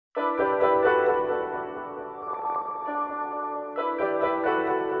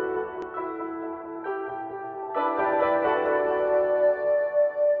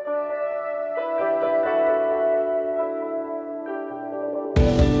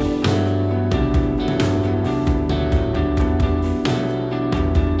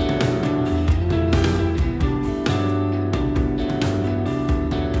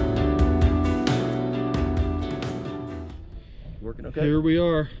Here we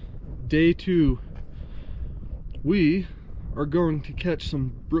are, day 2. We are going to catch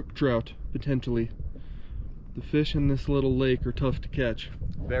some brook trout, potentially. The fish in this little lake are tough to catch.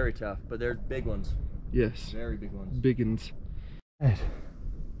 Very tough, but they're big ones. Yes. Very big ones. Biggins. Right.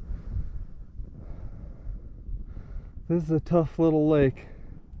 This is a tough little lake,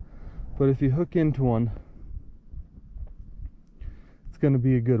 but if you hook into one, it's going to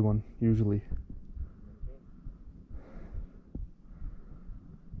be a good one, usually.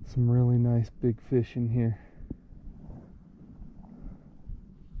 Some really nice big fish in here.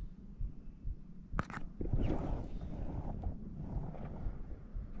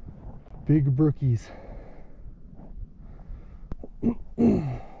 Big brookies.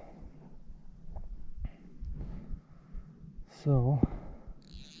 So,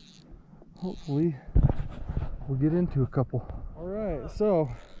 hopefully, we'll get into a couple. Alright, so,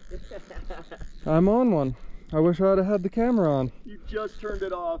 I'm on one. I wish I'd have had the camera on. You just turned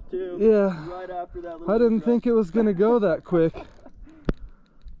it off, too. Yeah. Right after that little I didn't think it was going to go that quick.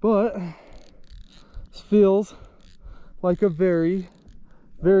 But, this feels like a very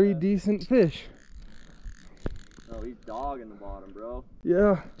decent fish. Oh, he's dogging the bottom, bro.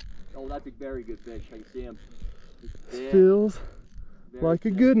 Yeah. Oh, that's a very good fish. I can see him. This feels like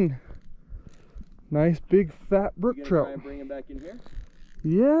a good one. Nice big fat brook trout. Try and bring him back in here?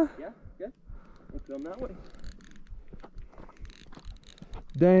 Yeah. Yeah, okay. We'll come that way.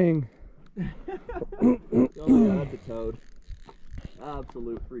 Dang. Oh yeah, that's a toad.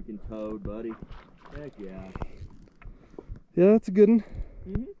 Absolute freaking toad, buddy. Heck yeah. Yeah, that's a good one.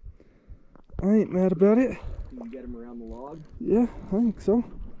 Mm-hmm. I ain't mad about it. You can get him around the log. Yeah, I think so.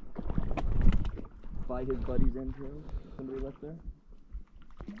 By his buddy's entrails. Somebody left there.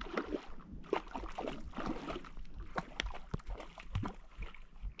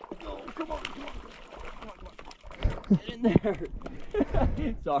 Oh, come on. Get in there.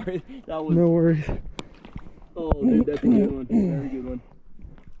 Sorry, that was... No worries. Oh, dude, that's a good one. Very good one.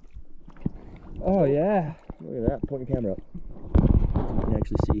 Oh, yeah. Look at that. Point your camera up. You can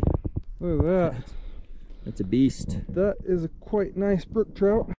actually see. Look at that. That's a beast. That is a quite nice brook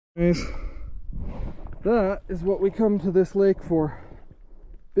trout. Nice. That is what we come to this lake for.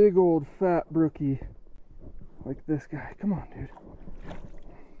 Big old fat brookie. Like this guy. Come on, dude.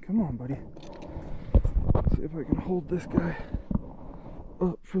 Come on, buddy. Let's see if I can hold this guy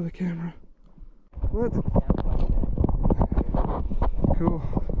up for the camera. Let's... Cool.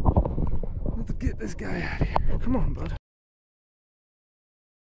 Let's get this guy out of here. Come on, bud.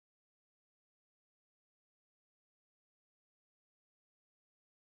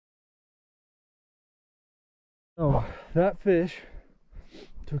 Oh, that fish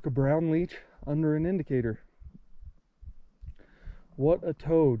took a brown leech under an indicator. What a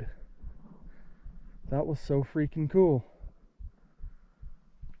toad. That was so freaking cool.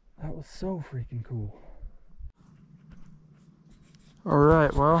 That was so freaking cool.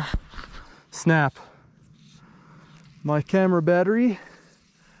 Alright, well, snap. My camera battery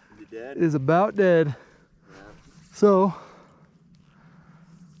is about dead. Yeah. So,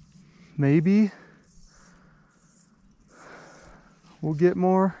 maybe we'll get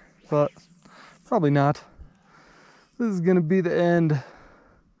more, but probably not. This is gonna be the end.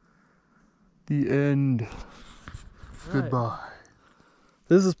 The end. Right. Goodbye.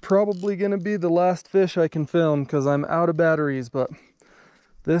 This is probably gonna be the last fish I can film because I'm out of batteries, but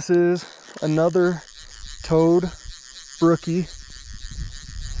this is another toad brookie.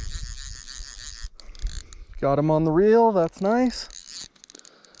 Got him on the reel, that's nice.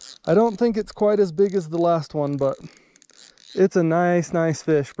 I don't think it's quite as big as the last one, but it's a nice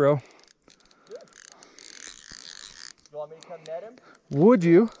fish, bro. Good. You want me to come net him? Would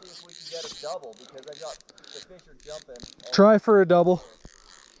you? See if we can get a double, because I got the fish are jumping. Try for a double.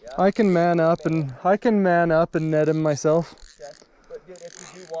 Yeah? I can man up and net him myself. Okay. But dude,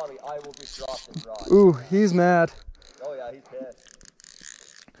 if you do want me, I will just drop this rod. Ooh, he's mad. Oh yeah, he's pissed.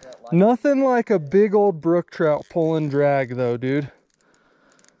 Nothing like a big old brook trout pull and drag though, dude.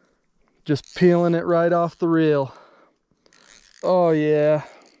 Just peeling it right off the reel. Oh yeah.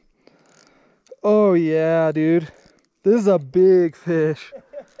 Oh yeah, dude. This is a big fish.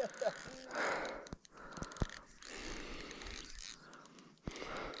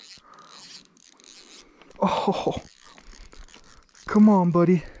 Oh. Come on,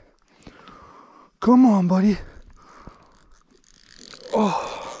 buddy. Come on, buddy.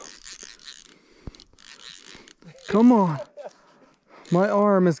 Oh. Come on. My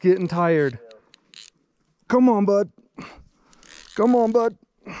arm is getting tired. Come on, bud. Come on, bud.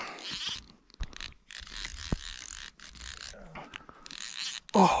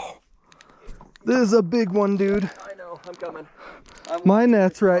 Oh, this is a big one, dude. I know, I'm coming. My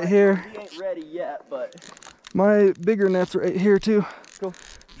net's right here. He ain't ready yet, but My bigger net's right here too. go.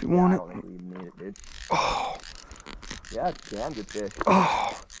 If you want I it. don't think we even made it, dude. Oh, Yeah, it's damn good fish.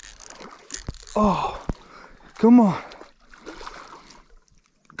 oh, oh, come on.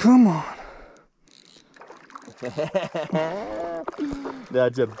 Come on.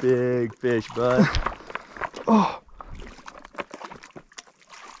 That's a big fish, bud. Oh.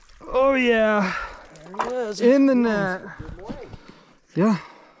 Oh yeah. There he is. In the net. Good morning. Yeah.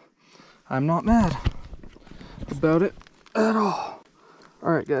 I'm not mad about it at all.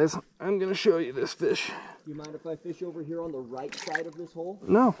 All right, guys. I'm gonna show you this fish. Do you mind if I fish over here on the right side of this hole?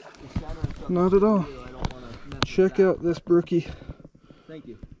 No, not at all. I don't wanna mess with Check that. out this brookie. Thank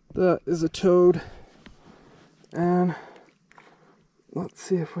you. That is a toad. And let's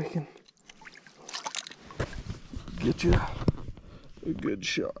see if we can get you a good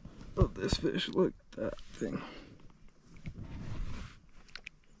shot of this fish. Look at that thing.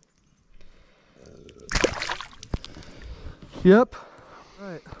 Yep.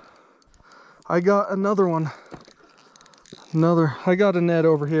 Right. I got another one. I got a net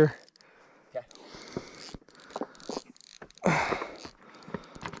over here. Okay.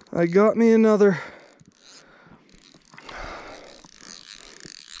 I got me another.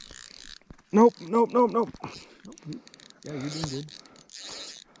 Nope. Yeah, you're doing good.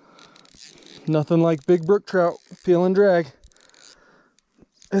 Nothing like big brook trout, peel and drag.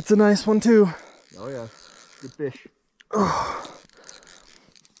 It's a nice one too. Oh yeah, good fish. Oh.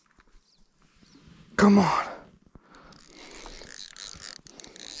 Come on.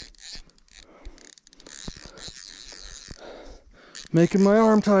 Making my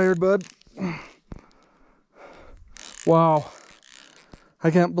arm tired, bud. Wow.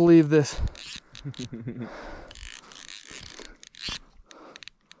 I can't believe this.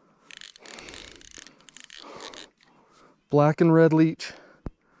 Black and red leech.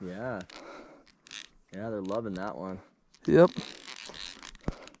 Yeah. Yeah, they're loving that one. Yep.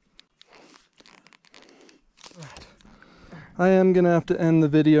 I am gonna have to end the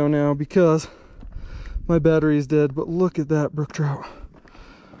video now because my battery is dead, but look at that brook trout.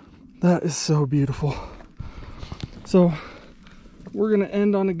 That is so beautiful. So we're gonna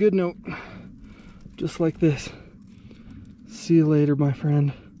end on a good note, just like this. See you later, my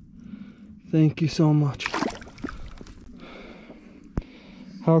friend. Thank you so much.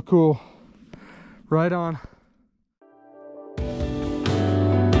 How cool. Right on.